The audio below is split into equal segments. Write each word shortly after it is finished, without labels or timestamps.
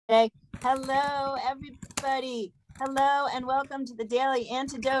today. Hello, everybody. Hello, and welcome to the Daily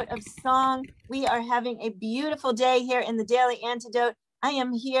Antidote of Song. We are having a beautiful day here in the Daily Antidote. I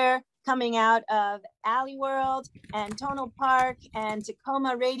am here coming out of Alley World and Tonal Park and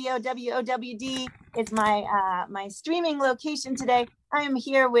Tacoma Radio. WOWD is my streaming location today. I am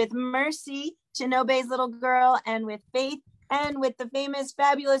here with Mercy, Chinobe's little girl, and with Faith, and with the famous,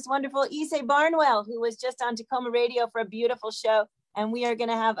 fabulous, wonderful Ysaye Barnwell, who was just on Tacoma Radio for a beautiful show. And we are going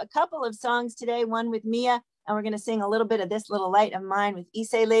to have a couple of songs today, one with Mia, and we're going to sing a little bit of This Little Light of Mine with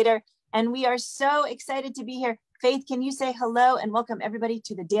Ysaye later. And we are so excited to be here. Faith, can you say hello and welcome everybody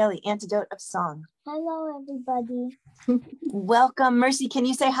to the Daily Antidote of Song? Hello, everybody. Welcome. Mercy, can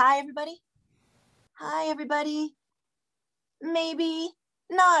you say hi, everybody? Hi, everybody. Maybe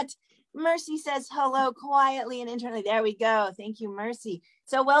not. Mercy says hello quietly and internally. There we go. Thank you, Mercy.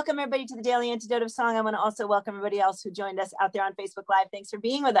 So welcome everybody to the Daily Antidote of Song. I want to also welcome everybody else who joined us out there on Facebook Live. Thanks for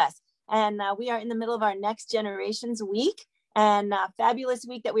being with us. And we are in the middle of our Next Generations week, and fabulous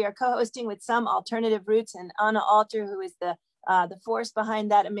week that we are co-hosting with Some Alternative Roots and Anna Alter, who is the force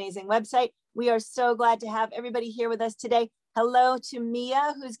behind that amazing website. We are so glad to have everybody here with us today. Hello to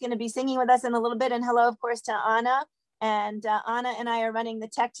Mia, who's going to be singing with us in a little bit. And hello, of course, to Anna. And Anna and I are running the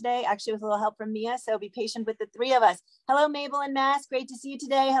tech today, actually with a little help from Mia, so be patient with the three of us. Hello, Mabel in Mass, great to see you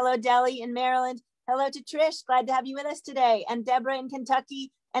today. Hello, Deli in Maryland. Hello to Trish, glad to have you with us today. And Deborah in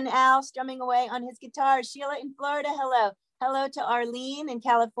Kentucky, and Al strumming away on his guitar. Sheila in Florida, hello. Hello to Arlene in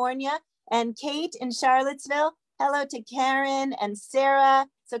California, and Kate in Charlottesville. Hello to Karen and Sarah.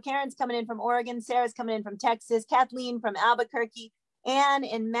 So Karen's coming in from Oregon, Sarah's coming in from Texas, Kathleen from Albuquerque, Anne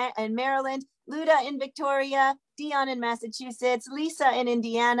in Maryland, Luda in Victoria, Dion in Massachusetts, Lisa in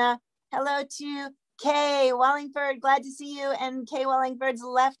Indiana. Hello to Kay Wallingford, glad to see you. And Kay Wallingford's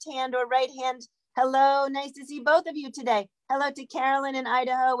left hand or right hand. Hello, nice to see both of you today. Hello to Carolyn in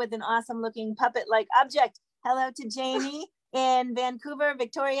Idaho with an awesome looking puppet-like object. Hello to Jamie in Vancouver,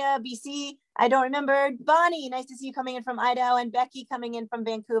 Victoria, BC. I don't remember. Bonnie, nice to see you coming in from Idaho, and Becky coming in from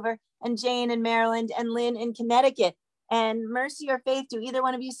Vancouver, and Jane in Maryland, and Lynn in Connecticut. And Mercy or Faith, do either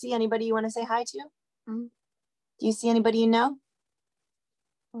one of you see anybody you want to say hi to? Mm-hmm. Do you see anybody you know?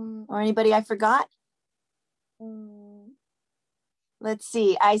 Or anybody I forgot? Let's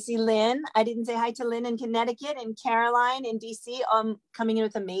see. I see Lynn. I didn't say hi to Lynn in Connecticut, and Caroline in DC. Coming in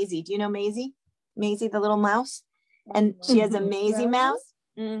with a Maisie. Do you know Maisie? Maisie, the little mouse. And she has a Maisie mouse.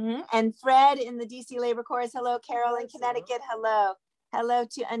 And Fred in the DC Labor Chorus. Hello, Carol in Connecticut. Hello. Hello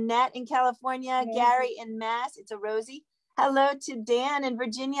to Annette in California. Gary in Mass. It's a Rosie. Hello to Dan in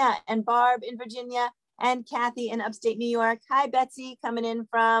Virginia, and Barb in Virginia, and Kathy in upstate New York. Hi, Betsy, coming in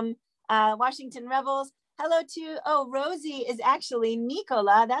from Washington Rebels. Hello to, Rosie is actually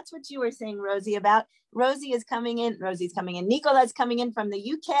Nicola. That's what you were saying, Rosie, about. Rosie is coming in. Rosie's coming in. Nicola's coming in from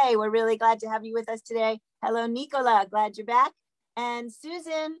the UK. We're really glad to have you with us today. Hello, Nicola. Glad you're back. And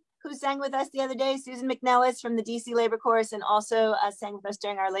Susan, who sang with us the other day, Susan McNellis from the DC Labor Chorus, and also sang with us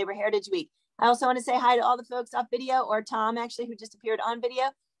during our Labor Heritage Week. I also want to say hi to all the folks off video, or Tom, actually, who just appeared on video.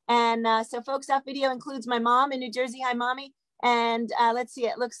 And so folks off video includes my mom in New Jersey. Hi, Mommy. And let's see,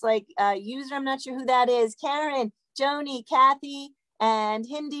 it looks like user, I'm not sure who that is, Karen, Joni, Kathy, and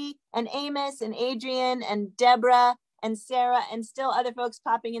Hindi, and Amos, and Adrian, and Deborah, and Sarah, and still other folks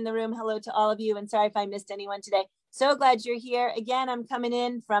popping in the room. Hello to all of you, and sorry if I missed anyone today. So glad you're here. Again, I'm coming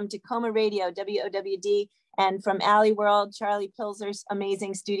in from Tacoma Radio, WOWD, and from Alley World, Charlie Pilser's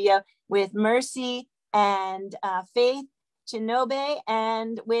amazing studio, with Mercy and Faith Chinobe,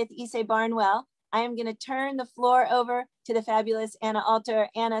 and with Ysaye Barnwell. I am going to turn the floor over to the fabulous Anna Alter.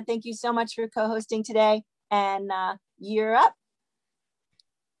 Anna, thank you so much for co-hosting today, and you're up.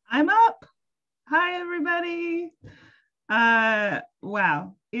 I'm up. Hi, everybody.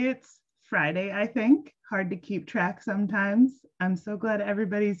 Wow, it's Friday, I think. Hard to keep track sometimes. I'm so glad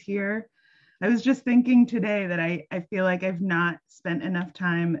everybody's here. I was just thinking today that I feel like I've not spent enough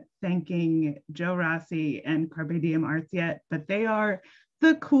time thanking Joe Rossi and Carpe Diem Arts yet, but they are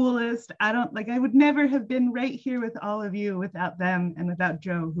the coolest. I would never have been right here with all of you without them, and without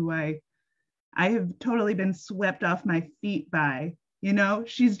Joe, who I have totally been swept off my feet by. You know,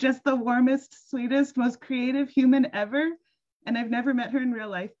 she's just the warmest, sweetest, most creative human ever. And I've never met her in real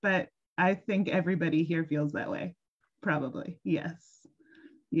life, but I think everybody here feels that way. Probably, yes.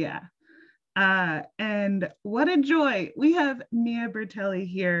 Yeah. And what a joy. We have Mia Bertelli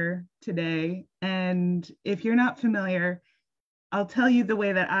here today. And if you're not familiar, I'll tell you the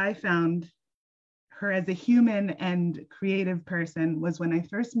way that I found her as a human and creative person was when I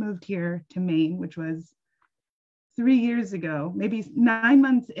first moved here to Maine, which was 3 years ago, maybe 9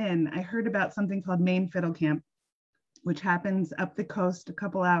 months in. I heard about something called Maine Fiddle Camp. which happens up the coast a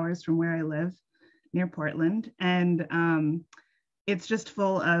couple hours from where I live, near Portland. And it's just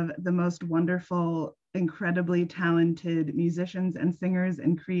full of the most wonderful, incredibly talented musicians and singers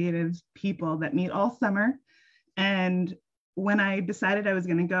and creative people that meet all summer. And when I decided I was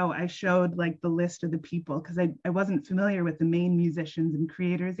going to go, I showed like the list of the people because I wasn't familiar with the main musicians and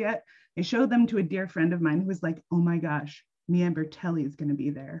creators yet. I showed them to a dear friend of mine who was like, oh my gosh, Mia Bertelli is going to be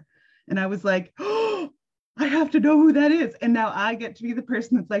there. And I was like, oh, I have to know who that is. And now I get to be the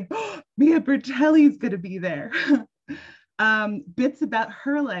person that's like, oh, Mia Bertelli is going to be there. Bits about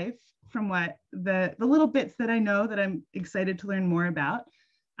her life from what the little bits that I know that I'm excited to learn more about.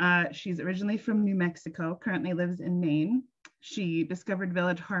 She's originally from New Mexico, currently lives in Maine. She discovered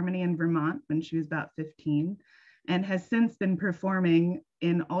Village Harmony in Vermont when she was about 15 and has since been performing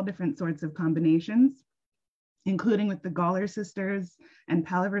in all different sorts of combinations, including with the Gawler Sisters and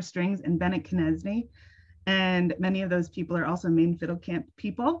Palaver Strings and Bennett Knesney. And many of those people are also Maine Fiddle Camp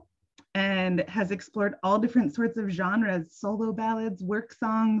people, and has explored all different sorts of genres, solo ballads, work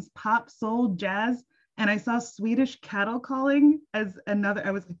songs, pop, soul, jazz. And I saw Swedish cattle calling as another,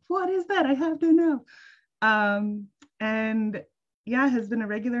 I was like, what is that? I have to know. And yeah, has been a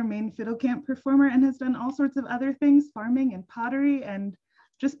regular Maine Fiddle Camp performer and has done all sorts of other things, farming and pottery and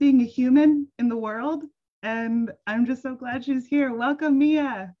just being a human in the world. And I'm just so glad she's here. Welcome,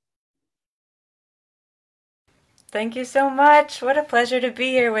 Mia. Thank you so much. What a pleasure to be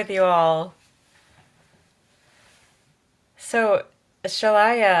here with you all. So, shall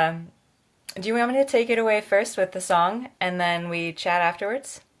I, do you want me to take it away first with the song and then we chat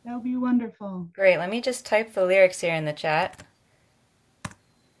afterwards? That would be wonderful. Great. Let me just type the lyrics here in the chat.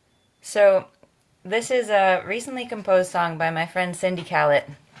 So, this is a recently composed song by my friend Cindy Callett.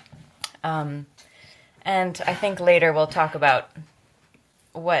 And I think later we'll talk about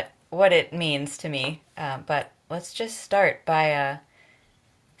what it means to me. But let's just start by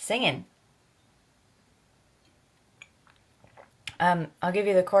singing. I'll give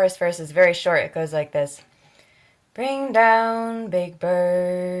you the chorus first. It's very short. It goes like this. Bring down, big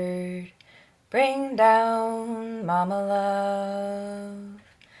bird. Bring down, mama love.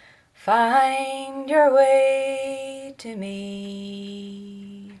 Find your way to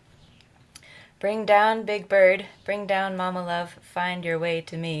me. Bring down, big bird. Bring down, mama love. Find your way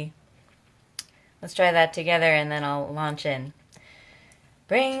to me. Let's try that together and then I'll launch in.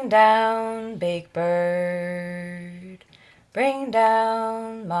 Bring down, big bird. Bring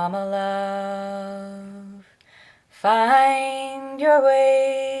down, mama love. Find your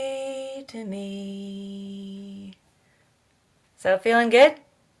way to me. So feeling good?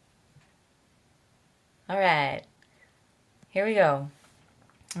 All right. Here we go.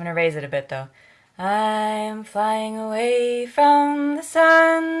 I'm going to raise it a bit though. I'm flying away from the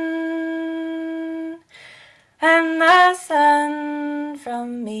sun, and the sun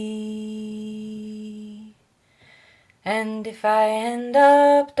from me. And if I end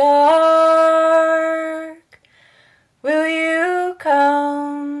up dark, will you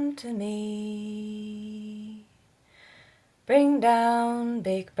come to me? Bring down,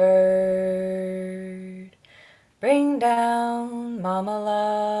 big bird. Bring down, mama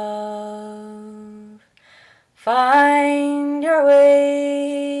love. Find your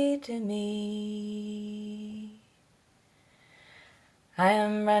way to me. I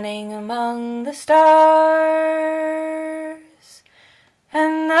am running among the stars,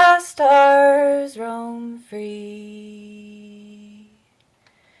 and the stars roam free.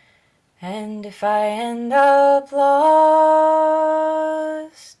 And if I end up lost,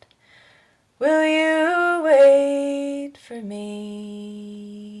 will you wait for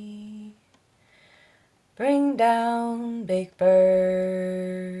me? Bring down, big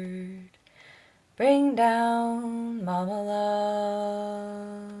bird. Bring down, mama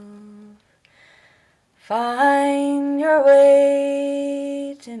love. Find your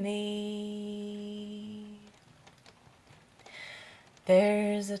way to me.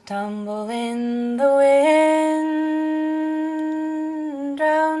 There's a tumble in the wind,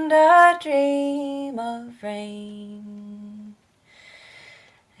 drowned a dream of rain.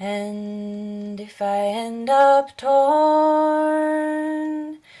 And if I end up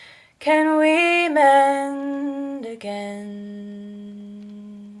torn, can we mend again?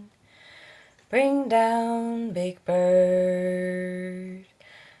 Bring down, big bird.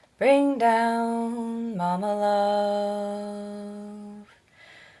 Bring down, mama love.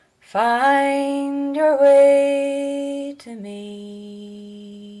 Find your way to me.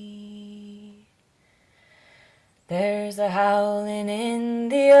 There's a howling in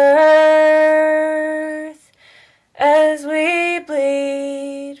the earth as as we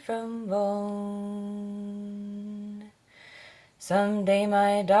bleed from bone. Say,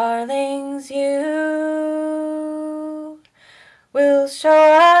 my darlings, you will show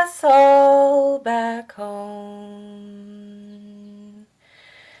us all back home.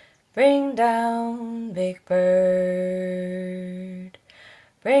 Bring down, big bird,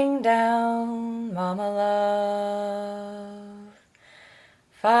 bring down, mama love.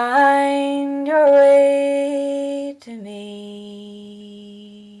 Find your way to me.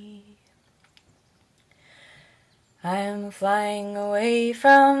 I am flying away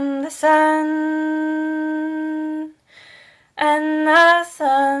from the sun, and the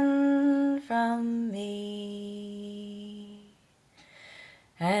sun from me.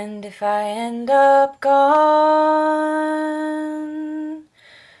 And if I end up gone,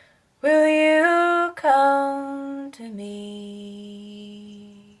 will you come to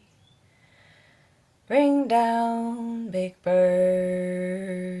me? Bring down, big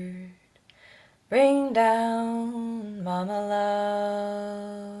bird, bring down, mama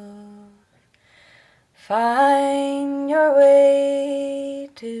love. Find your way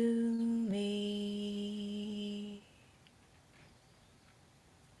to me.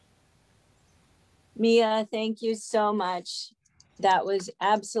 Mia, thank you so much. That was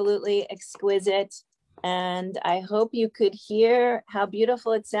absolutely exquisite. And I hope you could hear how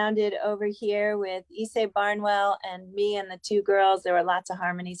beautiful it sounded over here with Ysaye Barnwell and me and the two girls. There were lots of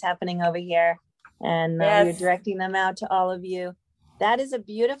harmonies happening over here. And we were directing them out to all of you. That is a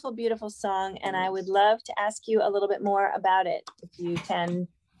beautiful, beautiful song. And I would love to ask you a little bit more about it. If you can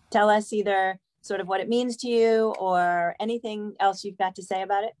tell us either sort of what it means to you or anything else you've got to say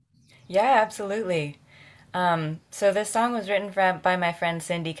about it. Yeah, absolutely. So this song was written by my friend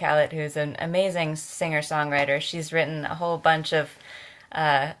Cindy Callett, who's an amazing singer-songwriter. She's written a whole bunch of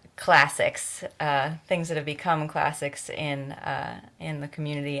classics, things that have become classics in the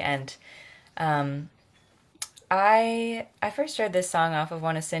community. And I first heard this song off of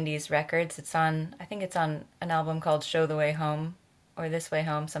one of Cindy's records. I think it's on an album called Show the Way Home, or This Way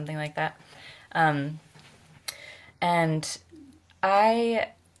Home, something like that. And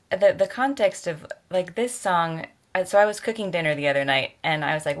the context of like this song, so I was cooking dinner the other night and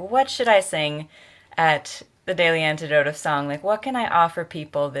I was like, what should I sing at the Daily Antidote of Song? Like, what can I offer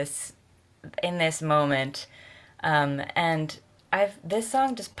people in this moment? And this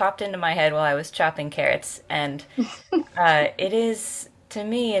song just popped into my head while I was chopping carrots, and it is, to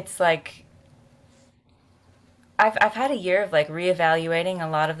me, it's like I've had a year of like reevaluating a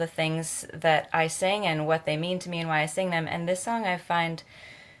lot of the things that I sing and what they mean to me and why I sing them, and this song I find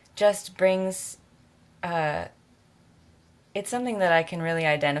just brings it's something that I can really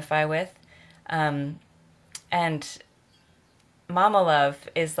identify with, and mama love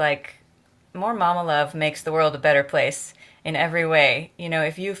is like, more mama love makes the world a better place in every way. You know,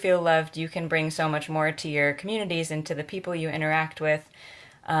 if you feel loved, you can bring so much more to your communities and to the people you interact with.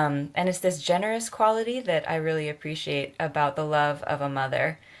 And it's this generous quality that I really appreciate about the love of a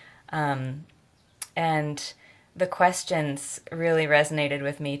mother. And the questions really resonated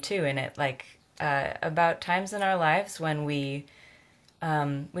with me too in it, like about times in our lives when we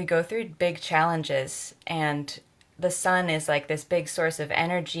go through big challenges, and the sun is like this big source of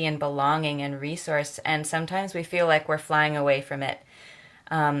energy and belonging and resource, and sometimes we feel like we're flying away from it.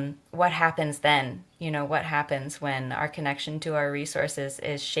 What happens then? You know, what happens when our connection to our resources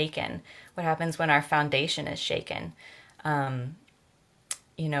is shaken? What happens when our foundation is shaken? You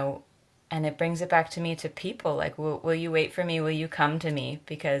know, and it brings it back to me, to people, like, will you wait for me? Will you come to me?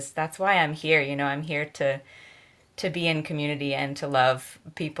 Because that's why I'm here. You know, I'm here to be in community and to love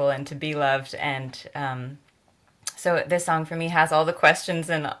people and to be loved. And so this song for me has all the questions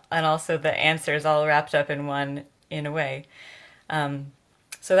and also the answers all wrapped up in one, in a way.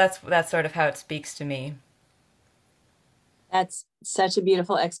 So that's sort of how it speaks to me. That's such a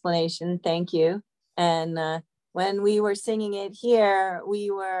beautiful explanation. Thank you. And when we were singing it here, we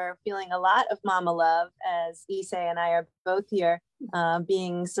were feeling a lot of mama love, as Ysaye and I are both here,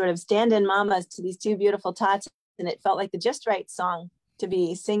 being sort of stand-in mamas to these two beautiful tots. And it felt like the just right song to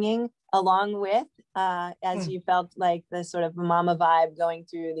be singing along with, as you felt like the sort of mama vibe going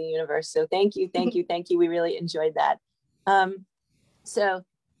through the universe. So thank you, thank you, thank you. We really enjoyed that. So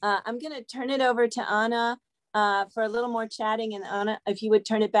I'm going to turn it over to Anna for a little more chatting. And Anna, if you would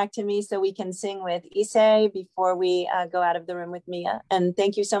turn it back to me so we can sing with Ysaye before we go out of the room with Mia. And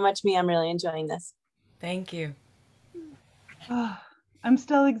thank you so much, Mia. I'm really enjoying this. Thank you. Oh, I'm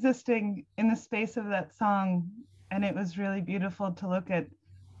still existing in the space of that song. And it was really beautiful to look at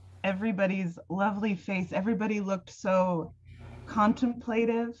everybody's lovely face. Everybody looked so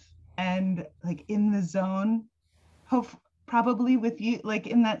contemplative and like in the zone. Probably with you, like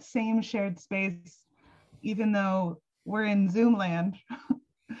in that same shared space, even though we're in Zoom land.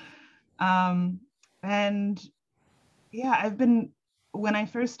 And yeah, when I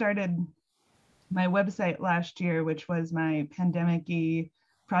first started my website last year, which was my pandemic-y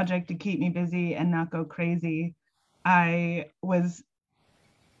project to keep me busy and not go crazy, I was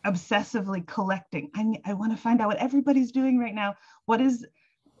obsessively collecting. I want to find out what everybody's doing right now. What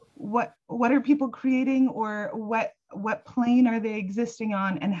are people creating, or what plane are they existing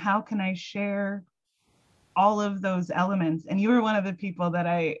on, and how can I share all of those elements? And you were one of the people that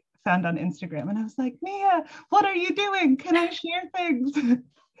I found on Instagram, and I was like, Mia, what are you doing? Can I share things?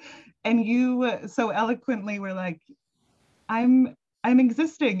 And you so eloquently were like, I'm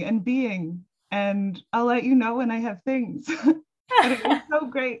existing and being, and I'll let you know when I have things. And it was so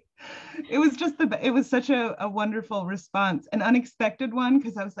great. It was such a wonderful response, an unexpected one,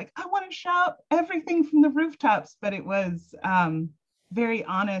 because I was like, I want to shout everything from the rooftops, but it was very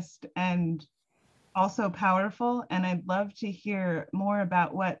honest and also powerful. And I'd love to hear more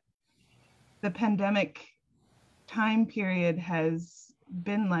about what the pandemic time period has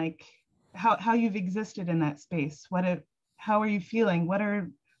been like, how you've existed in that space. How are you feeling? What are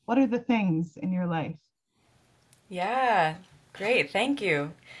the things in your life? Yeah, great. Thank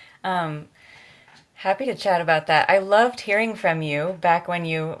you. Happy to chat about that. I loved hearing from you back when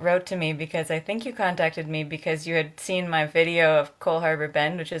you wrote to me, because I think you contacted me because you had seen my video of Cole Harbor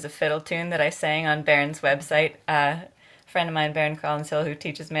Bend, which is a fiddle tune that I sang on Baron's website. A friend of mine, Baron Collins Hill, who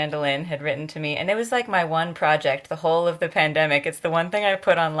teaches mandolin, had written to me, and it was like my one project the whole of the pandemic. It's the one thing I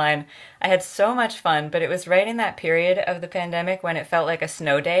put online. I had so much fun, but it was right in that period of the pandemic when it felt like a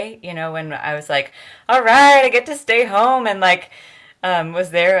snow day, when I was like, all right, I get to stay home, and like was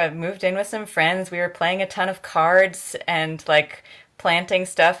there. I moved in with some friends. We were playing a ton of cards and like planting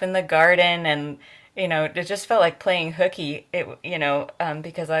stuff in the garden, and it just felt like playing hooky.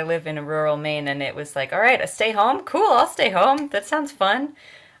 Because I live in a rural Maine, and it was like, all right, I stay home. Cool, I'll stay home. That sounds fun.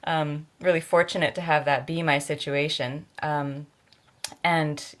 Really fortunate to have that be my situation.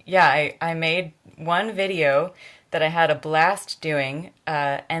 And yeah, I made one video that I had a blast doing,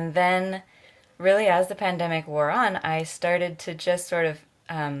 and then really as the pandemic wore on, I started to just sort of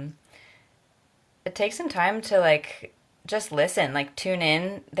take some time to like just listen, like tune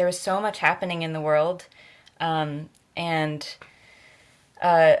in. There was so much happening in the world, and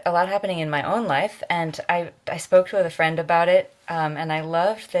a lot happening in my own life. And I spoke with a friend about it, and I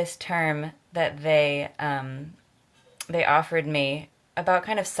loved this term that they offered me about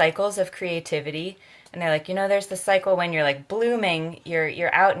kind of cycles of creativity. And they're like, there's the cycle when you're like blooming,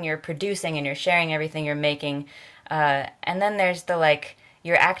 you're out and you're producing and you're sharing everything you're making. And then there's the like,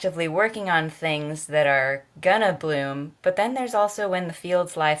 you're actively working on things that are gonna bloom. But then there's also when the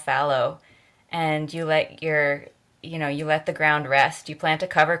fields lie fallow and you let you let the ground rest, you plant a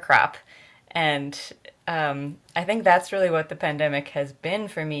cover crop. And I think that's really what the pandemic has been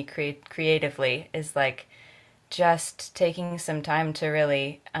for me creatively, is like just taking some time to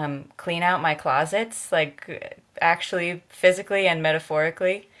really clean out my closets, like actually physically and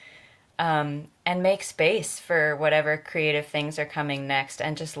metaphorically, and make space for whatever creative things are coming next,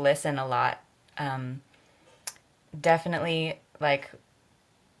 and just listen a lot. Definitely, like,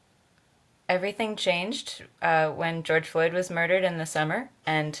 everything changed when George Floyd was murdered in the summer,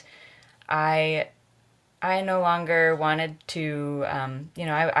 and I no longer wanted to,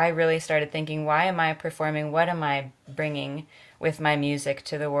 I really started thinking, why am I performing? What am I bringing with my music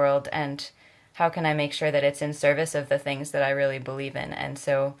to the world? And how can I make sure that it's in service of the things that I really believe in? And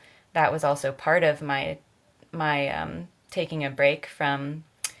so that was also part of my taking a break from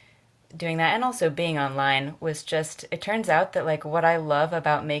doing that. And also being online was just, it turns out that like what I love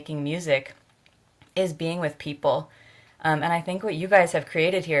about making music is being with people. And I think what you guys have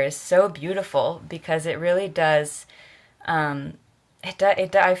created here is so beautiful, because it really does. I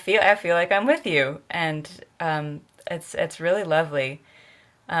feel like I'm with you, and it's really lovely.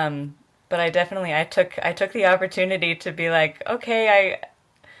 But I took the opportunity to be like, okay,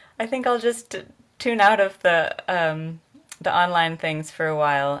 I think I'll just tune out of the online things for a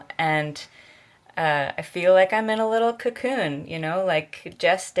while, and I feel like I'm in a little cocoon, like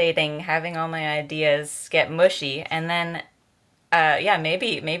gestating, having all my ideas get mushy, and then,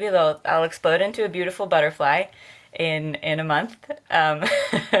 maybe I'll explode into a beautiful butterfly in a month,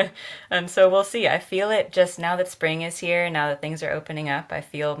 and so we'll see. I feel it just now that spring is here, now that things are opening up. I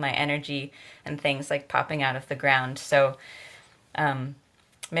feel my energy and things like popping out of the ground. So,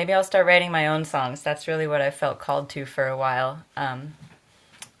 maybe I'll start writing my own songs. That's really what I felt called to for a while,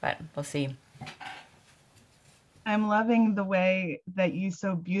 but we'll see. I'm loving the way that you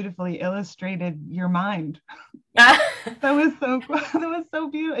so beautifully illustrated your mind. That was so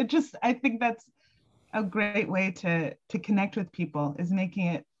beautiful. I think that's a great way to connect with people, is making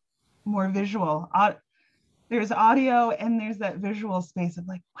it more visual. There's audio and there's that visual space of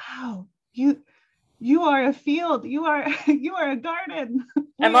like, wow, you are a field, you are you are a garden.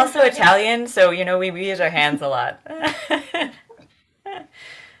 I'm also Italian, so we use our hands a lot.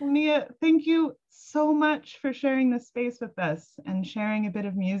 Mia, thank you so much for sharing this space with us and sharing a bit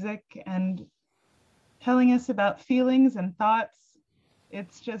of music and telling us about feelings and thoughts.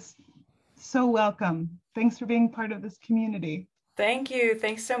 It's just so welcome. Thanks for being part of this community. Thank you.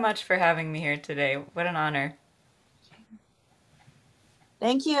 Thanks so much for having me here today. What an honor.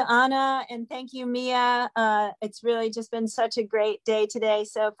 Thank you, Anna, and thank you, Mia. It's really just been such a great day today.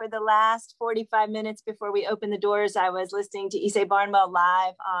 So for the last 45 minutes before we open the doors, I was listening to Ysaye Barnwell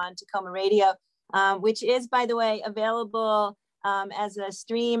live on Tacoma Radio, which is, by the way, available as a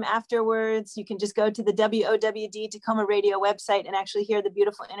stream afterwards. You can just go to the WOWD Tacoma Radio website and actually hear the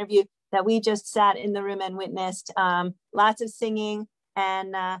beautiful interview that we just sat in the room and witnessed. Lots of singing,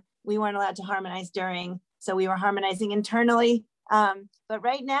 and we weren't allowed to harmonize during, so we were harmonizing internally. But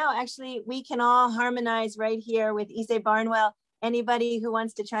right now, actually, we can all harmonize right here with Ysaye Barnwell. Anybody who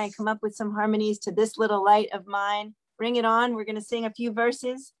wants to try and come up with some harmonies to This Little Light of Mine, bring it on. We're going to sing a few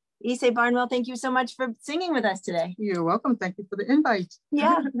verses. Ysaye Barnwell, thank you so much for singing with us today. You're welcome. Thank you for the invite.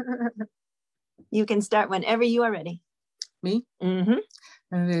 Yeah. You can start whenever you are ready. Me? Mm-hmm.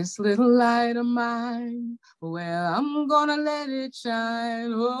 This little light of mine, well, I'm gonna let it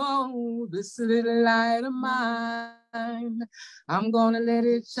shine. Oh, this little light of mine, I'm gonna let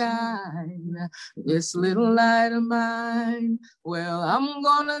it shine. This little light of mine, well, I'm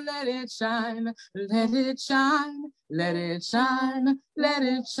gonna let it shine. Let it shine, let it shine, let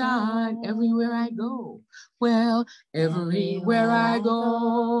it shine everywhere I go. Well, everywhere I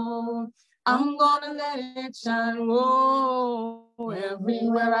go, I'm gonna let it shine. Oh,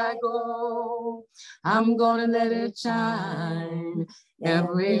 everywhere I go, I'm gonna let it shine.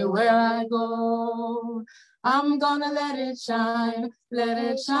 Everywhere I go, I'm gonna let it shine. Let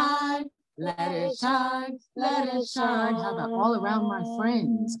it shine. Let it shine, let it shine. How about all around my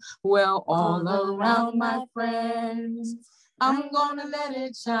friends? Well, all around my friends, I'm gonna let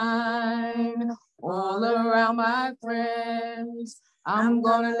it shine. All around my friends, I'm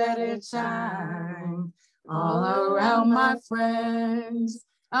gonna let it shine. All around my friends,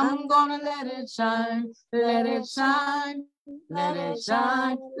 I'm gonna let it shine. Let it shine, let it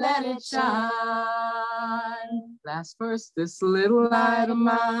shine, let it shine. Last verse, this little light of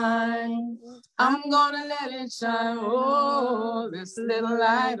mine, I'm gonna let it shine. Oh, this little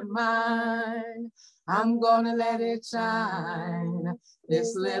light of mine, I'm gonna let it shine.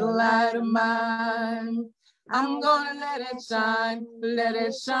 This little light of mine, I'm gonna let it shine, let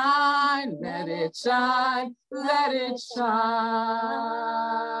it shine, let it shine, let it shine.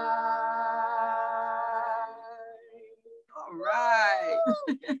 All right.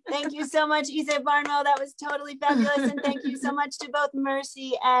 Thank you so much, Ysaye Barnwell. That was totally fabulous. And thank you so much to both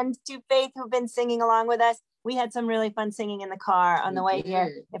Mercy and to Faith who've been singing along with us. We had some really fun singing in the car on the way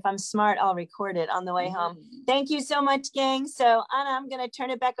here. If I'm smart, I'll record it on the way home. Thank you so much, gang. So Anna, I'm going to turn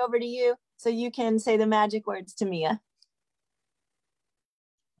it back over to you so you can say the magic words to Mia.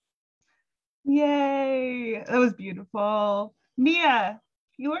 Yay, that was beautiful. Mia,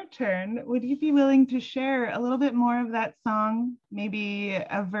 your turn. Would you be willing to share a little bit more of that song? Maybe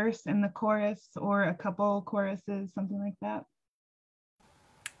a verse in the chorus or a couple choruses, something like that?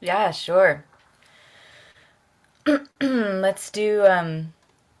 Yeah, sure. Let's just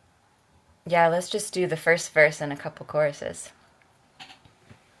do the first verse and a couple choruses.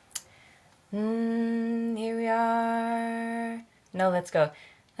 Here we are. No, let's go.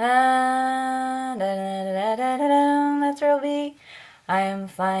 Let's roll B. I am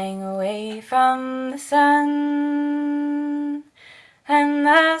flying away from the sun, and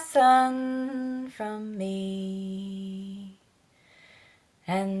the sun from me.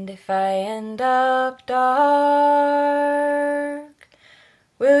 And if I end up dark,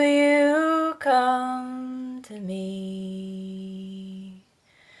 will you come to me?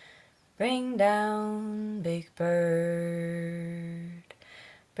 Bring down, big bird,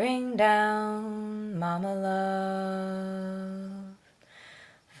 bring down, mama love.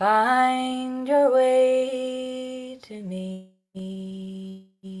 Find your way to me.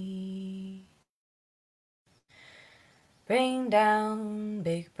 Bring down,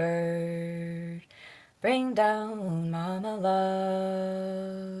 big bird, bring down, mama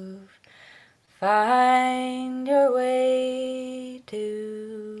love. Find your way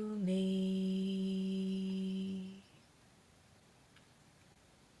to me.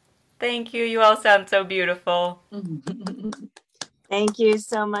 Thank you. You all sound so beautiful. Thank you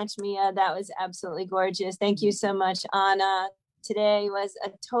so much, Mia. That was absolutely gorgeous. Thank you so much, Anna. Today was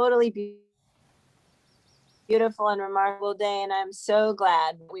a totally beautiful and remarkable day, and I'm so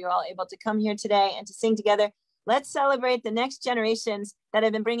glad we were all able to come here today and to sing together. Let's celebrate the next generations that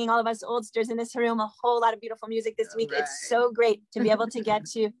have been bringing all of us oldsters in this room a whole lot of beautiful music this week. Right. It's so great to be able to get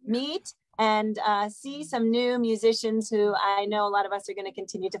to meet and see some new musicians who I know a lot of us are going to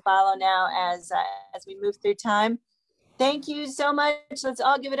continue to follow now as we move through time. Thank you so much. Let's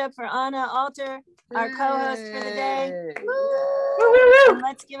all give it up for Anna Alter, our co-host for the day. Woo! And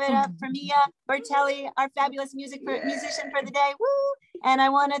let's give it up for Mia Bertelli, our fabulous musician for the day. Woo! And I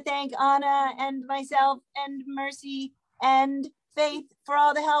want to thank Anna and myself and Mercy and Faith for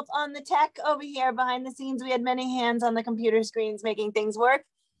all the help on the tech over here behind the scenes. We had many hands on the computer screens making things work.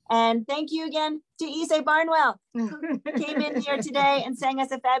 And thank you again to Ysaye Barnwell, who came in here today and sang us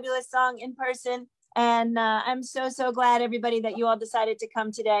a fabulous song in person. And I'm so glad, everybody, that you all decided to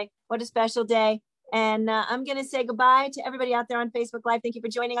come today. What a special day. And I'm going to say goodbye to everybody out there on Facebook Live. Thank you for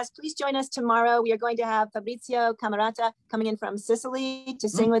joining us. Please join us tomorrow. We are going to have Fabrizio Camerata coming in from Sicily to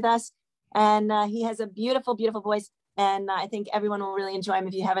sing with us. And he has a beautiful, beautiful voice. And I think everyone will really enjoy him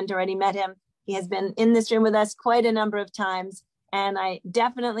if you haven't already met him. He has been in this room with us quite a number of times. And I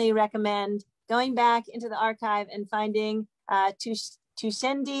definitely recommend going back into the archive and finding Tu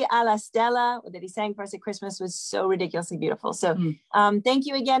scendi alla stella that he sang for us at Christmas was so ridiculously beautiful. So thank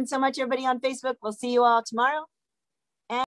you again so much, everybody on Facebook. We'll see you all tomorrow.